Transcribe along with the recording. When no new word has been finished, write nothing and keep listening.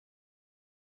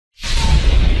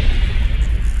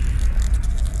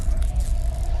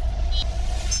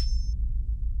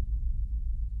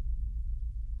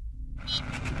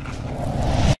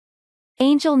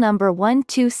Angel number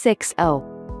 1260.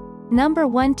 Number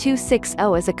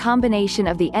 1260 is a combination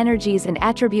of the energies and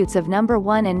attributes of number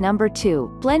 1 and number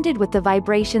 2, blended with the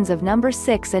vibrations of number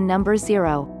 6 and number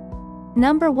 0.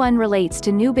 Number 1 relates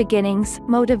to new beginnings,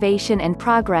 motivation and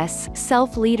progress,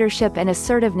 self-leadership and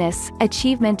assertiveness,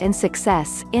 achievement and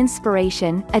success,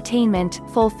 inspiration, attainment,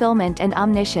 fulfillment and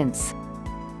omniscience.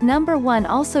 Number 1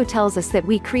 also tells us that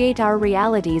we create our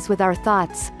realities with our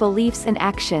thoughts, beliefs and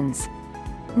actions.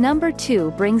 Number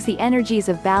 2 brings the energies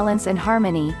of balance and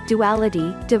harmony,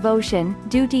 duality, devotion,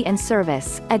 duty and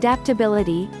service,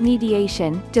 adaptability,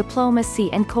 mediation,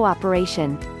 diplomacy and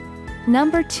cooperation.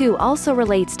 Number 2 also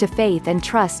relates to faith and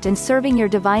trust in serving your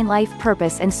divine life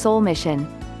purpose and soul mission.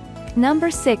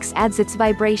 Number 6 adds its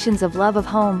vibrations of love of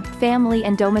home, family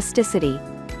and domesticity.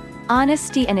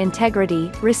 Honesty and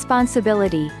integrity,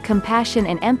 responsibility, compassion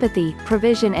and empathy,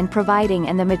 provision and providing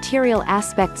and the material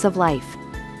aspects of life.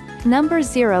 Number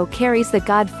 0 carries the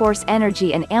God force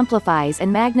energy and amplifies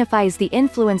and magnifies the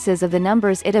influences of the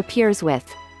numbers it appears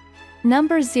with.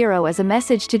 Number 0 is a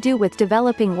message to do with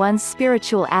developing one's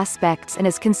spiritual aspects and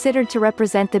is considered to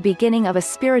represent the beginning of a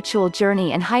spiritual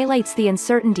journey and highlights the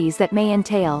uncertainties that may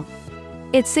entail.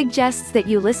 It suggests that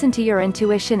you listen to your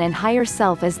intuition and higher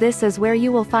self, as this is where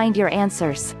you will find your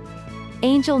answers.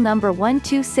 Angel number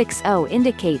 1260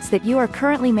 indicates that you are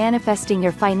currently manifesting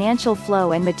your financial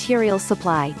flow and material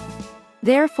supply.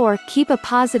 Therefore, keep a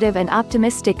positive and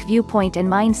optimistic viewpoint and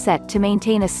mindset to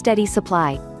maintain a steady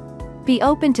supply. Be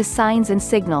open to signs and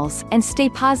signals, and stay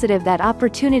positive that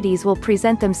opportunities will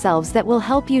present themselves that will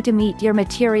help you to meet your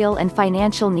material and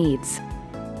financial needs.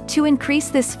 To increase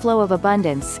this flow of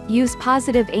abundance, use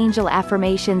positive angel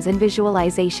affirmations and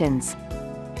visualizations.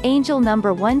 Angel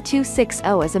number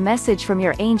 1260 is a message from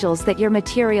your angels that your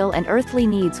material and earthly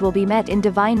needs will be met in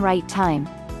divine right time.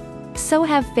 So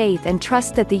have faith and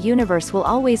trust that the universe will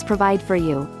always provide for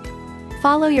you.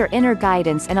 Follow your inner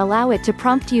guidance and allow it to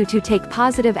prompt you to take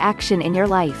positive action in your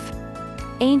life.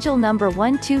 Angel number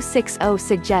 1260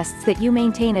 suggests that you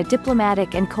maintain a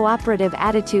diplomatic and cooperative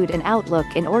attitude and outlook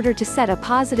in order to set a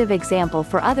positive example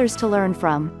for others to learn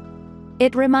from.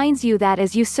 It reminds you that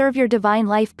as you serve your divine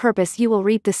life purpose, you will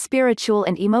reap the spiritual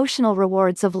and emotional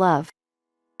rewards of love,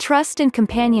 trust and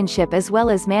companionship, as well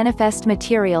as manifest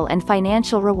material and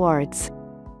financial rewards.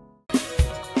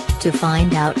 To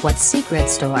find out what secret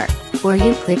store, or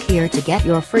you click here to get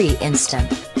your free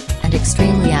instant and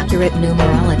extremely accurate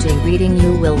numerology reading.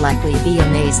 You will likely be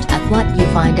amazed at what you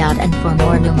find out, and for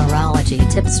more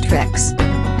numerology tips, tricks,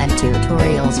 and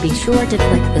tutorials, be sure to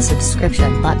click the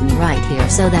subscription button right here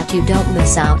so that you don't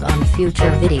miss out on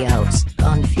future videos.